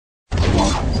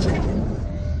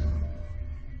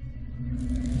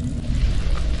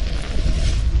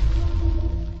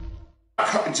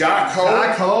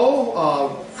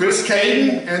Kole, Chris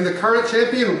Cayden, and the current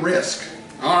champion, Rysk.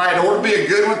 All right, it ought to be a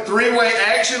good one. Three-way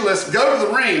action. Let's go to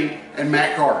the ring and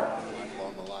Matt Carter.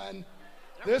 On the line.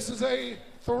 This is a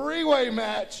three-way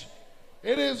match.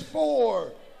 It is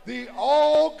for the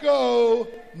all-go,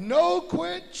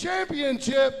 no-quit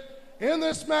championship. In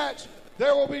this match,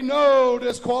 there will be no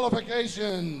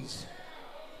disqualifications.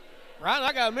 Ryan,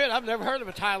 I gotta admit, I've never heard of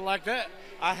a title like that.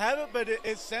 I haven't, but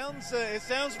it sounds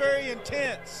very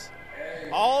intense.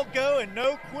 All go and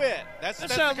no quit. That's the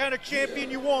kind of champion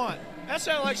you want. That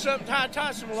sounds like something Ty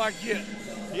Tyson would like to get.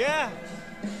 Yeah,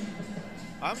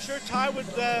 I'm sure Ty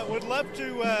would love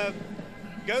to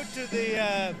go to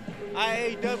the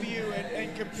IAW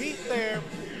and compete there,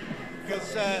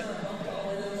 because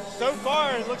so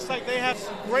far it looks like they have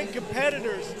some great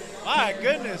competitors. My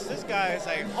goodness, this guy is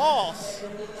a hoss.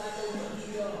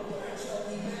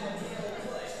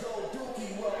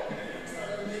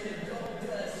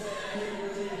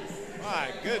 My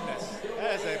goodness,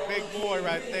 that is a big boy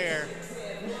right there.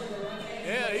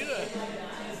 Yeah,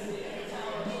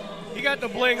 he got the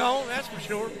bling on, that's for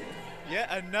sure.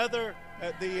 Yeah, another,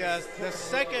 the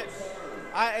second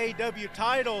IAW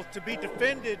title to be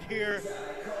defended here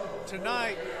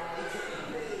tonight,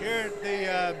 here at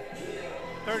the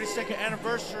 32nd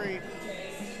anniversary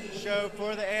show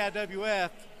for the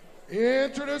AIWF.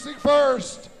 Introducing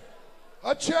first,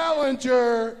 a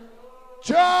challenger,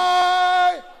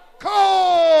 Kole.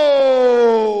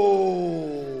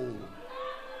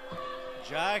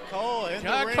 Kole in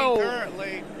the ring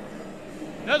currently.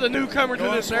 Another newcomer to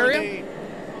this area.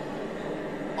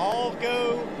 All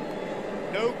go,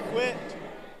 no quit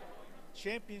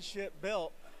championship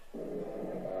belt.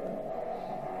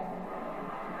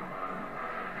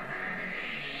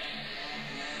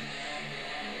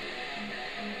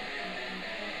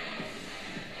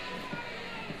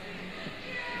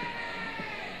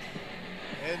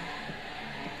 And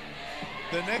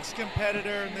the next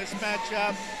competitor in this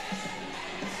matchup,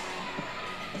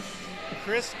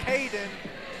 Chris Cayden.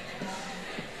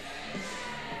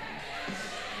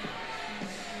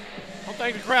 I don't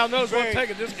think the crowd knows what's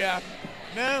taking this guy.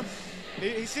 No,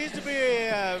 he seems to be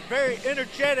a very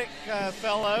energetic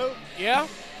fellow. Yeah.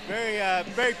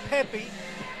 Very peppy.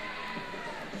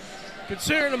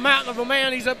 Considering the mountain of a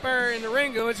man he's up there in the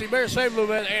ring with, he better save a little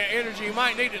bit of energy. He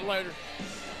might need it later.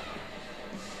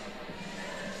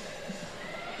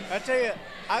 I tell you,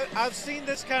 I've seen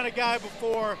this kind of guy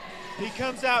before. He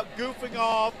comes out goofing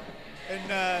off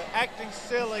and acting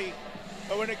silly,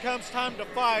 but when it comes time to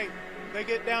fight, they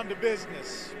get down to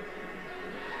business.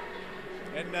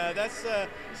 And that's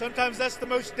sometimes that's the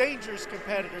most dangerous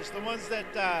competitors, the ones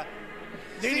that.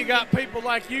 Then you got people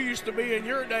like you used to be in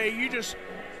your day. You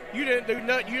didn't do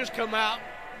nothing. You just come out,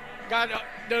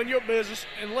 done your business,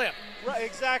 and left. Right,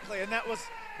 exactly, and that was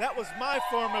my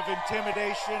form of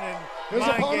intimidation and his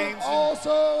mind opponent games. Also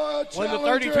a challenger. When the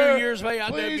 32 years of AIWF,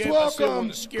 Please that's still one welcome of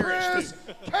the scariest Chris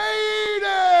too. Cayden.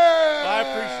 I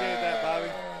appreciate that, Bobby.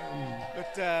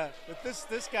 But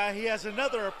this guy, he has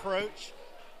another approach.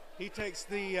 He takes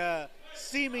the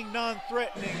seeming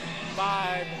non-threatening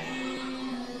vibe,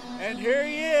 and here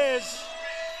he is,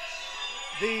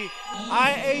 the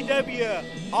IAW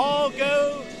All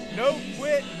Go No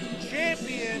Quit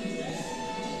champion,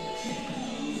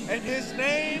 and his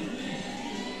name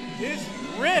is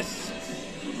Rysk.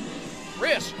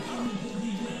 Rysk.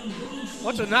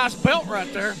 What's a nice belt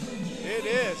right there. It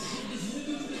is.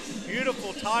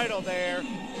 Beautiful title there.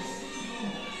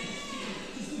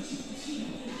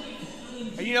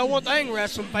 And you know one thing,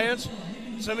 wrestling fans,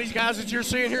 some of these guys that you're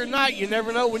seeing here tonight, you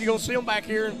never know when you're going to see them back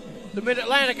here in the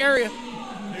Mid-Atlantic area.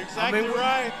 You're exactly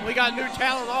right. We got new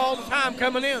talent all the time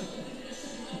coming in.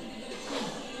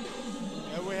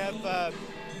 And we have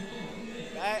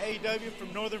AIW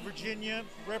from Northern Virginia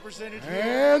represented here.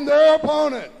 And their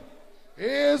opponent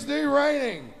is the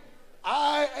reigning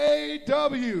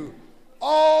IAW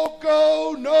All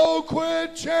Go No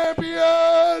Quit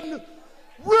champion,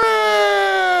 Rysk.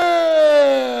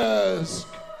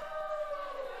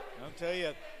 I'll tell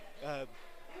you,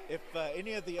 if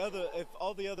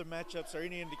all the other matchups are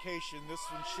any indication, this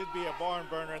one should be a barn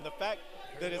burner. And the fact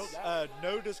that it's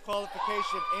no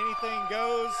disqualification, anything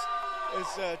goes, is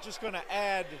just going to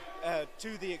add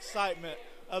to the excitement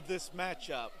of this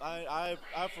matchup. I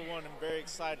for one, am very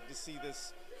excited to see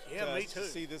this. Yeah, me too. To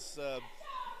see this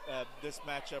this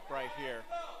matchup right here.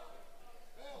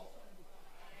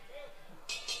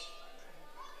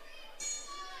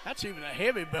 That's even a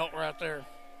heavy belt right there.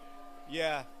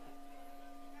 Yeah.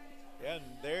 Yeah, and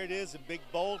there it is in big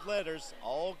bold letters.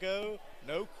 All go,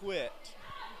 no quit.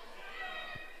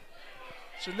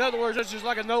 So in other words, that's just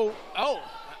like a no. Oh,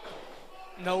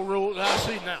 No rules. I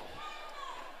see now.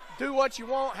 Do what you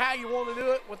want, how you want to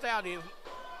do it, without him.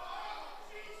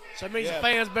 So it means the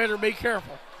fans better be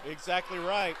careful. Exactly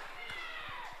right.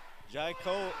 Jai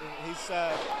Cole, he's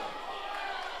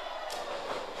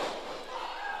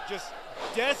just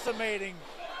decimating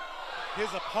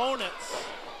his opponents,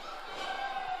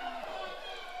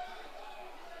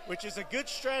 which is a good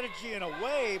strategy in a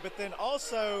way, but then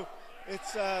also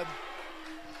it's you're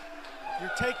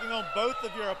taking on both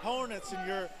of your opponents,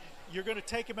 and you're going to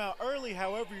take them out early.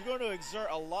 However, you're going to exert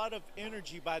a lot of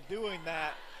energy by doing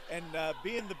that, and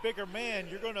being the bigger man,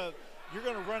 you're going to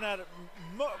run out of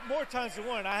more times than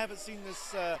one. I haven't seen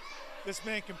this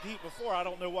man compete before. I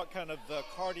don't know what kind of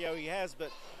cardio he has,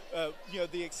 but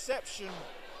the exception,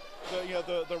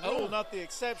 the rule, not the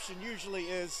exception, usually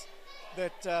is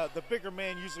that the bigger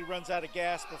man usually runs out of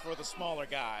gas before the smaller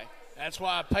guy. That's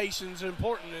why pacing is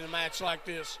important in a match like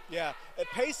this. Yeah,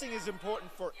 pacing is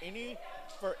important for any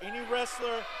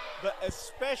wrestler, but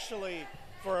especially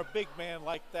for a big man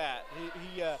like that.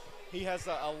 He has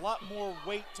a lot more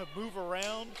weight to move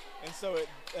around, and so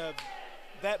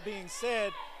that being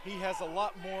said, he has a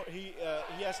lot more. He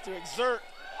has to exert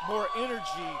more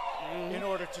energy in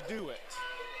order to do it.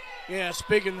 Yeah,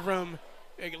 speaking from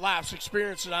life's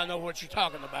experiences, I know what you're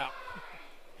talking about.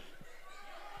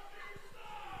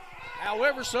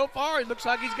 However, so far, it looks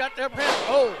like he's got the upper hand.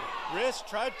 Oh, Rysk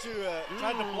tried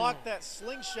to block that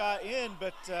slingshot in,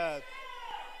 but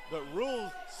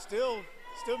Rule still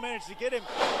managed to get him.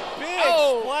 Big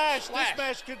splash. This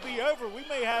match could be over. We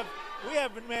may have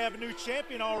a new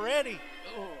champion already.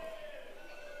 Oh.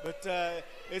 But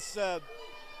it's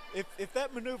if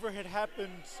that maneuver had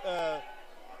happened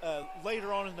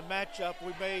later on in the matchup,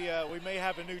 we may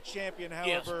have a new champion.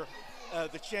 However,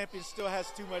 the champion still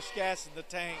has too much gas in the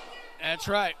tank. That's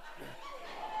right.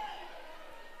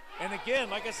 And again,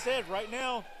 like I said, right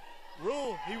now,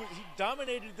 Rule, he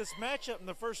dominated this matchup in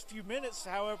the first few minutes.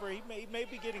 However, he may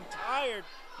be getting tired.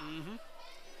 Mm-hmm.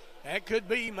 That could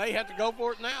be. He may have to go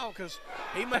for it now because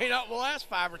he may not last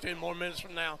 5 or 10 more minutes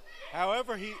from now.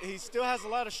 However, he still has a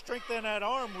lot of strength in that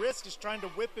arm. Rysk is trying to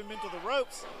whip him into the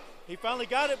ropes. He finally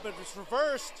got it, but it's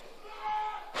reversed.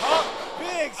 Oh,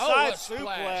 big side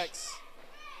suplex.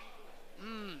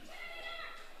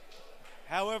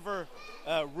 However,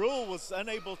 Rule was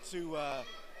unable to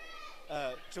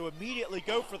immediately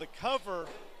go for the cover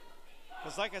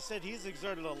because, like I said, he's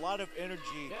exerted a lot of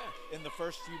energy in the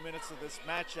first few minutes of this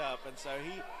matchup, and so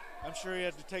I'm sure he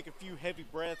had to take a few heavy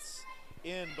breaths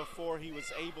in before he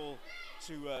was able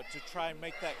to try and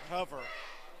make that cover.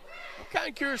 I'm kind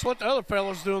of curious what the other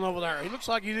fellow's doing over there. He looks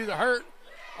like he's either hurt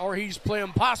or he's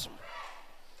playing possum.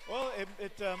 Well,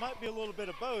 it might be a little bit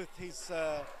of both. He's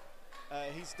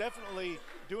definitely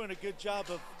doing a good job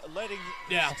of letting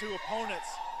his two opponents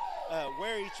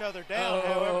wear each other down.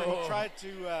 However, he tried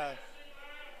to.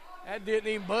 That didn't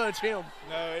even budge him.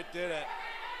 No, it didn't.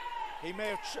 He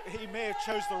may have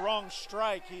chose the wrong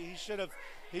strike. He should have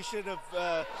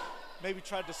maybe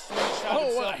tried to slingshot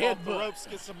himself off the ropes,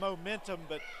 get some momentum,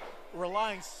 but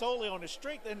relying solely on his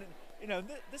strength. And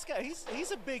this guy,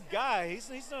 he's a big guy.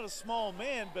 He's not a small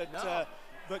man,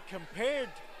 but compared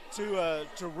to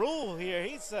Rule here,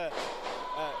 he's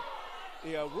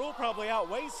Rule probably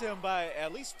outweighs him by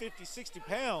at least 50, 60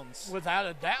 pounds. Without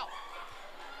a doubt.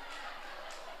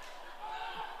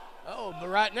 Oh, but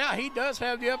right now he does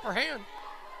have the upper hand.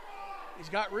 He's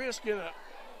got Rysk in a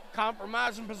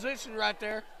compromising position right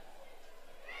there.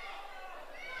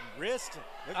 Rysk.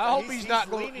 I hope he's not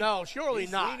going. No, surely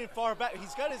he's not. He's leaning far back.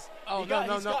 He's got his. Oh, no.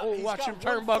 Oh, watch him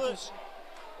turnbuckles.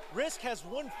 Rysk has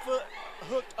 1 foot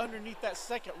hooked underneath that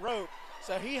second rope,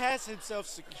 so he has himself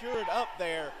secured up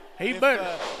there. He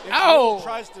better. If Rule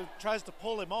tries to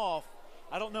pull him off.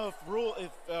 I don't know if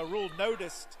Rule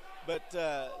noticed, but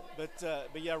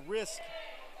yeah, Rysk.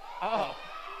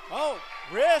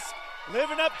 Rysk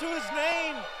living up to his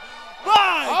name.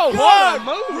 My God! What a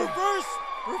move!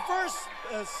 Reverse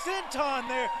senton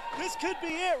there. This could be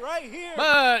it right here.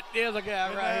 But the other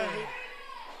guy right here.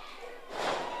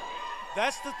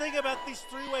 That's the thing about these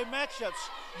three-way matchups.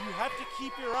 You have to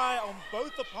keep your eye on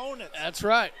both opponents. That's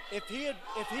right. If he had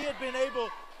been able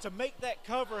to make that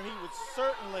cover, he would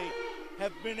certainly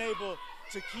have been able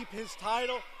to keep his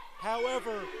title.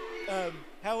 However,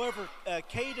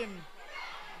 Cayden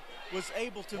was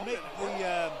able to make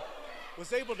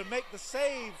the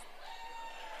save.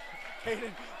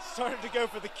 Cayden started to go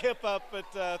for the kip up, but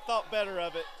thought better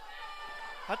of it.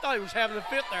 I thought he was having a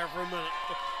fit there for a minute.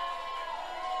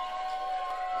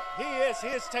 He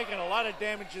is taking a lot of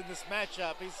damage in this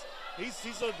matchup.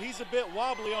 He's a bit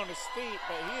wobbly on his feet,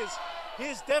 but he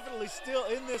is definitely still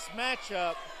in this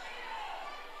matchup.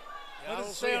 I Let don't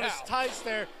us stay see on his how. tights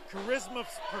there. Charisma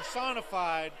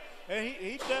personified. And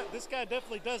this guy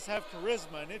definitely does have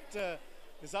charisma, and it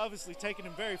is obviously taking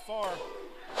him very far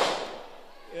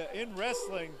in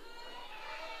wrestling.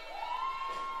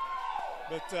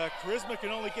 But charisma can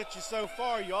only get you so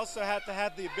far. You also have to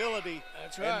have the ability.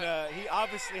 That's right. And he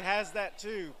obviously has that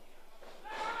too.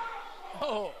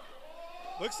 Oh,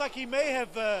 Looks like he may have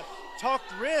talked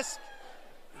Rysk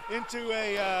into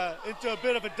a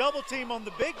bit of a double team on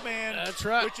the big man. That's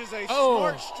right. Which is a Oh.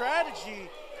 smart strategy.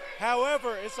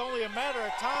 However, it's only a matter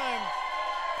of time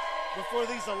before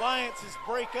these alliances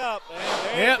break up.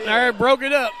 And yep, it there is. it broke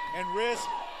it up. And Rysk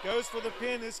goes for the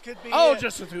pin. This could be Oh, it.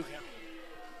 just a 2 count.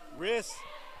 Rysk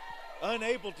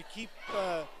unable to keep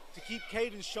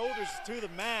Cayden's shoulders to the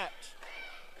mat.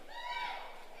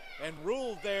 And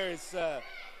Rule there is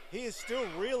he is still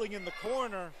reeling in the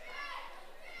corner,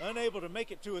 unable to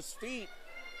make it to his feet.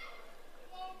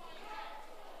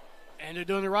 And they're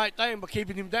doing the right thing by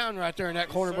keeping him down right there in that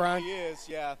corner, Brian. He is,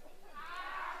 yeah.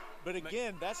 But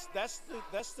again, that's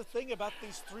the thing about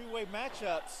these three-way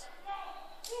matchups.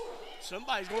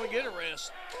 Somebody's going to get a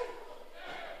rest.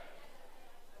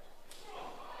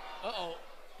 Uh-oh.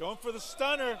 Going for the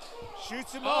stunner,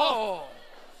 shoots him off. Oh.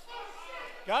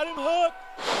 Got him hooked.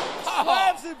 Oh.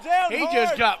 Slams him down He hard.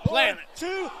 just got 1, planted.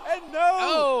 2, and no.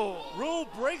 Oh. Rule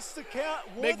breaks the count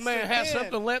once Big man again. has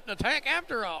something left to attack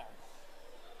after all.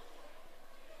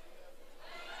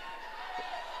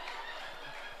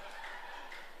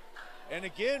 And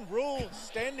again, Rule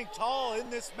standing tall in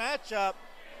this matchup.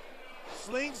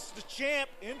 Slings the champ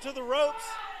into the ropes.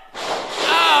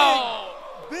 Oh.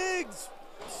 Big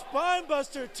spine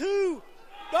buster, 2.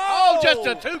 Oh, just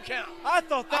a 2 count. I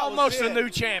thought that Almost was a it. new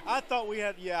champion. I thought we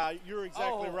had, yeah, you're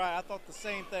exactly Oh. right. I thought the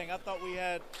same thing. I thought we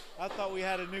had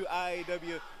a new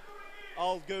IAW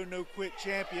All Go No Quit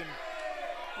champion.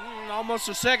 Almost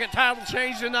a second title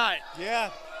change tonight.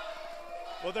 Yeah.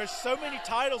 Well, there's so many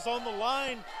titles on the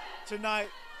line tonight.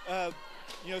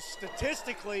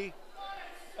 Statistically,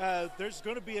 there's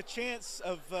going to be a chance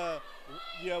of,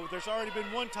 there's already been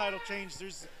one title change.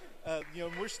 There's,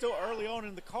 we're still early on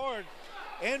in the card.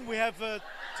 And we have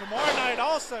tomorrow night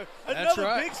also another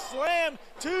right. big slam,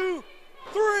 2,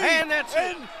 3, And that's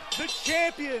it. the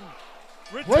champion.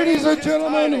 Ladies and retains his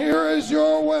gentlemen, title. here is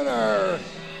your winner.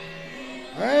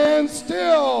 And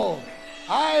still,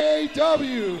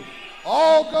 IAW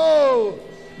All Go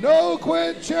No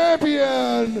Quit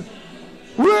Champion,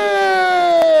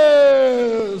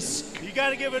 Rysk. You got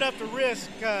to give it up to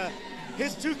Rysk.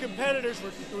 His two competitors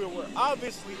were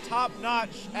obviously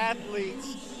top-notch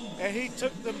athletes, and he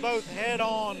took them both head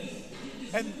on.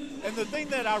 And the thing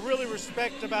that I really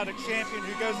respect about a champion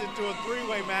who goes into a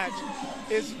three-way match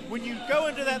is when you go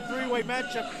into that three-way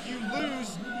matchup, you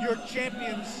lose your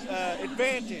champion's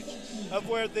advantage of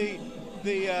where the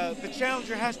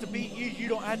challenger has to beat you. You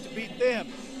don't have to beat them.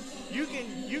 You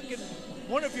can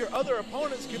one of your other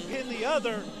opponents can pin the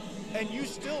other, and you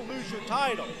still lose your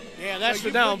title. Yeah, that's So the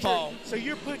you downfall. So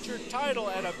you put your title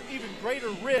at an even greater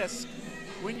risk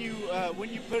when you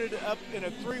put it up in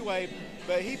a three-way.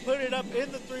 But he put it up in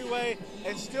the three-way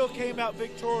and still came out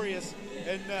victorious.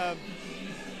 And That's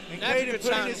a Cayden good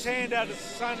putting sign. his hand out as a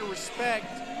sign of respect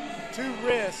to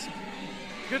Rysk.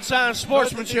 Good sign of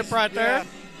sportsmanship Both of these- right there. yeah.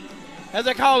 As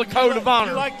they call it, code of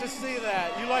honor. You like to see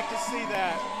that. You like to see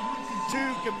that.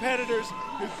 Two competitors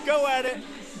who go at it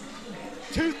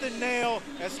tooth and nail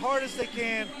as hard as they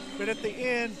can, but at the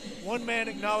end, one man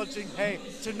acknowledging, hey,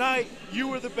 tonight you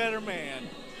were the better man.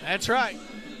 That's right.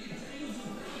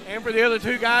 And for the other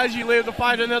two guys, you live to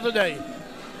fight another day.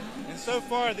 And so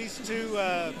far, these two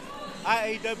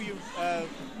IAW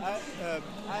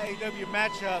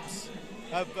matchups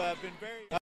have been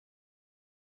very